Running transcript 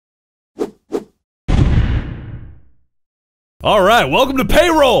Alright, welcome to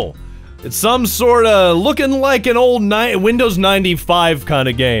Payroll! It's some sort of looking like an old Windows 95 kind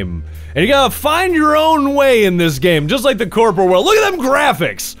of game. And you gotta find your own way in this game, just like the corporate world. Look at them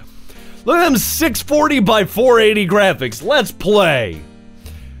graphics! Look at them 640 by 480 graphics. Let's play!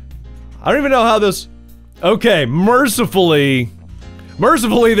 I don't even know how this... Okay, mercifully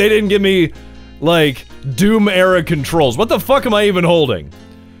they didn't give me, like, Doom-era controls. What the fuck am I even holding?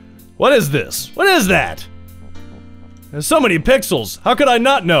 What is this? What is that? There's so many pixels. How could I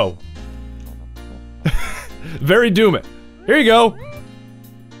not know? Very Doom it. Here you go.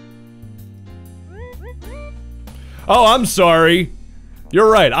 Oh, I'm sorry.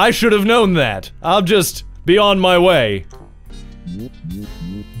 You're right. I should have known that. I'll just be on my way.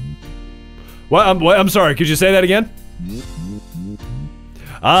 What? I'm sorry. Could you say that again?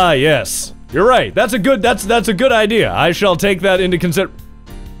 Ah, yes. You're right. That's a good idea. I shall take that into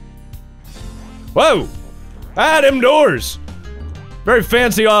Whoa! Ah, them doors! Very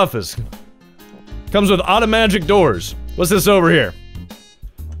fancy office. Comes with automagic doors. What's this over here?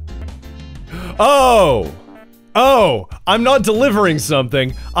 Oh! Oh! I'm not delivering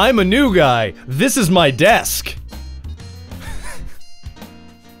something. I'm a new guy. This is my desk.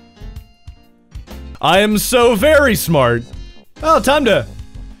 I am so very smart. Oh, time to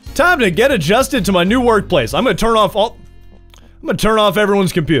get adjusted to my new workplace. I'm gonna turn off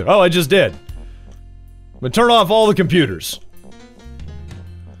everyone's computer. Oh, I just did. I'm gonna turn off all the computers.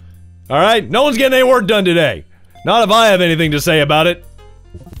 Alright, no one's getting any work done today. Not if I have anything to say about it.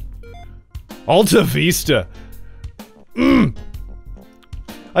 Alta Vista. I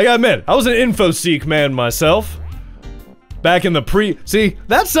gotta admit, I was an InfoSeek man myself. Back in the See,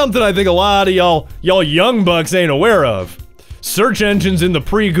 that's something I think a lot of y'all young bucks ain't aware of. Search engines in the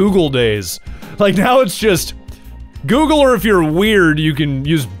pre-Google days. Like, now it's just Google, or if you're weird, you can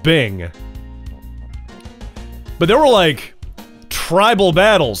use Bing. But there were, like, tribal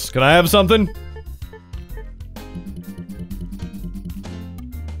battles. Can I have something?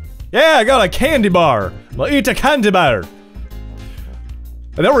 Yeah, I got a candy bar. I'll eat a candy bar.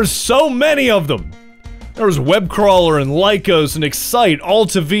 And there were so many of them. There was Webcrawler and Lycos and Excite,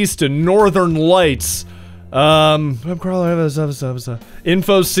 Alta Vista, Northern Lights, Webcrawler,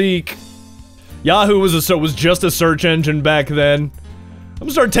 InfoSeek. Yahoo was just a search engine back then. I'm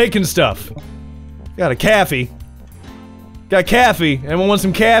gonna start taking stuff. Got a cafe. Got cafe. Anyone want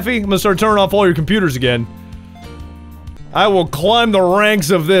some cafe? I'm gonna start turning off all your computers again. I will climb the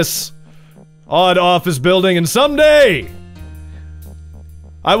ranks of this odd office building, and someday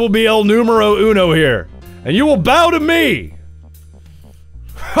I will be el numero uno here, and you will bow to me.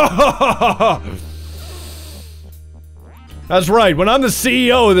 That's right, when I'm the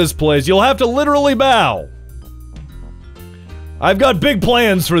CEO of this place, you'll have to literally bow. I've got big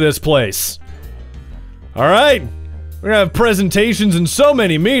plans for this place. Alright? We're gonna have presentations and so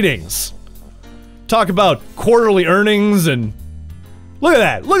many meetings. Talk about quarterly earnings and... Look at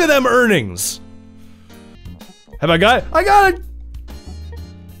that! Look at them earnings! Have I got it!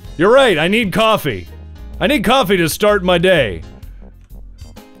 You're right, I need coffee. I need coffee to start my day.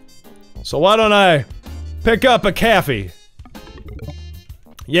 So why don't I pick up a cafe?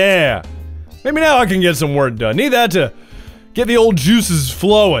 Yeah. Maybe now I can get some work done. Need that to get the old juices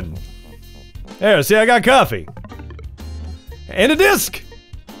flowing. There, see, I got coffee. And a disc!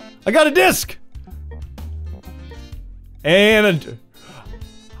 I got a disc! And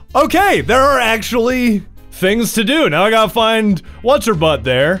okay, there are actually things to do. Now I gotta find what's-her-butt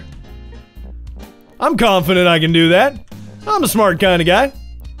there. I'm confident I can do that. I'm a smart kind of guy.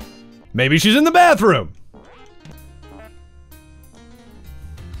 Maybe she's in the bathroom.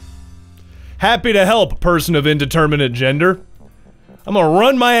 Happy to help, person of indeterminate gender. I'm gonna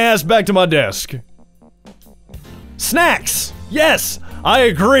run my ass back to my desk. Snacks! Yes, I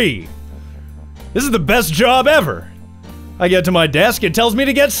agree. This is the best job ever. I get to my desk, it tells me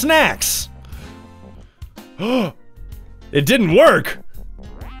to get snacks. It didn't work.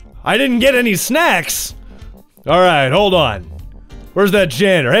 I didn't get any snacks. Alright, hold on. Where's that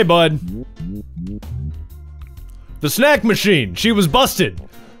janitor? Hey, bud. The snack machine, she was busted.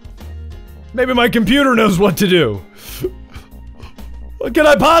 Maybe my computer knows what to do. What can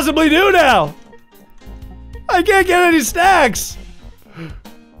I possibly do now? I can't get any snacks!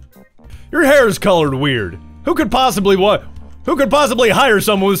 Your hair is colored weird. Who could possibly hire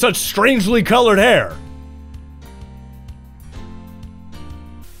someone with such strangely colored hair?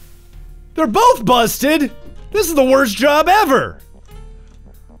 They're both busted! This is the worst job ever!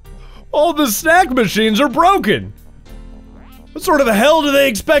 All the snack machines are broken! What sort of hell do they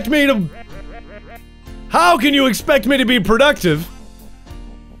expect me to... How can you expect me to be productive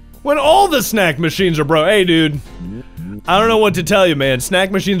when all the snack machines are broke? Hey, dude. I don't know what to tell you, man.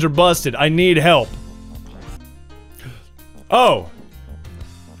 Snack machines are busted. I need help. Oh.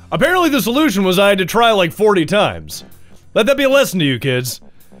 Apparently the solution was I had to try like 40 times. Let that be a lesson to you, kids.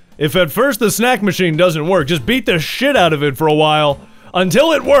 If at first the snack machine doesn't work, just beat the shit out of it for a while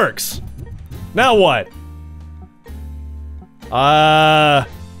until it works. Now what? Is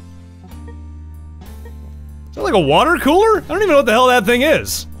that like a water cooler? I don't even know what the hell that thing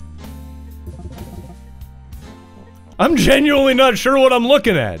is. I'm genuinely not sure what I'm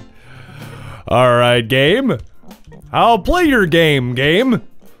looking at. Alright, game. I'll play your game, game.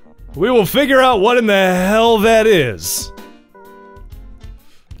 We will figure out what in the hell that is.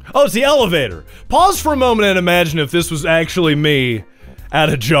 Oh, it's the elevator. Pause for a moment and imagine if this was actually me at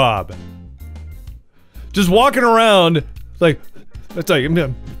a job. Just walking around, like, it's like,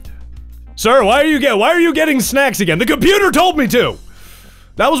 sir, why are you getting snacks again? The computer told me to.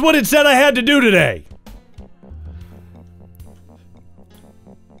 That was what it said I had to do today.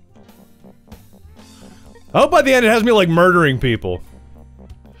 I hope by the end it has me like murdering people.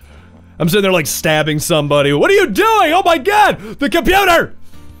 I'm sitting there like stabbing somebody. What are you doing? Oh my god! The computer!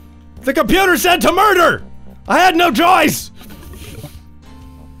 The computer said to murder! I had no choice!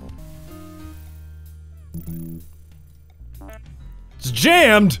 It's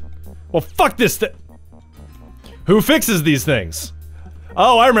jammed? Well, fuck this thing. Who fixes these things?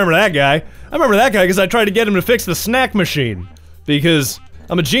 Oh, I remember that guy. I remember that guy because I tried to get him to fix the snack machine. Because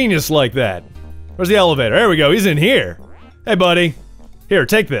I'm a genius like that. Where's the elevator? There we go, he's in here. Hey, buddy. Here,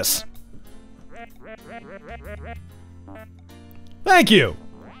 take this. Thank you.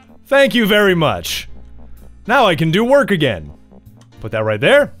 Thank you very much. Now I can do work again. Put that right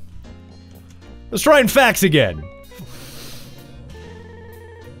there. Let's try and fax again.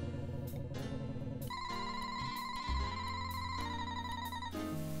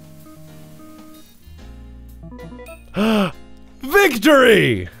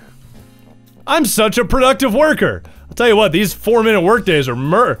 Victory! I'm such a productive worker. I'll tell you what, these 4-minute workdays are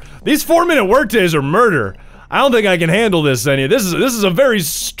murder. I don't think I can handle this any. This is a very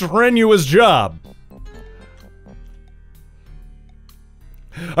strenuous job.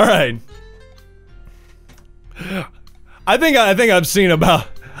 All right. I think I've seen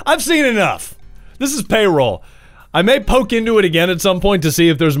enough. This is Payroll. I may poke into it again at some point to see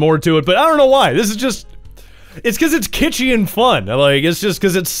if there's more to it, but I don't know why. This is just, it's because it's kitschy and fun. Like, it's just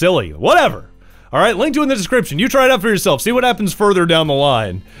because it's silly. Whatever. Alright, link to it in the description. You try it out for yourself. See what happens further down the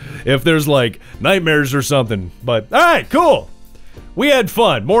line. If there's, like, nightmares or something. But, alright, cool. We had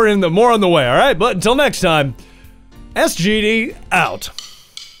fun. More on the way, alright? But until next time, SGD out.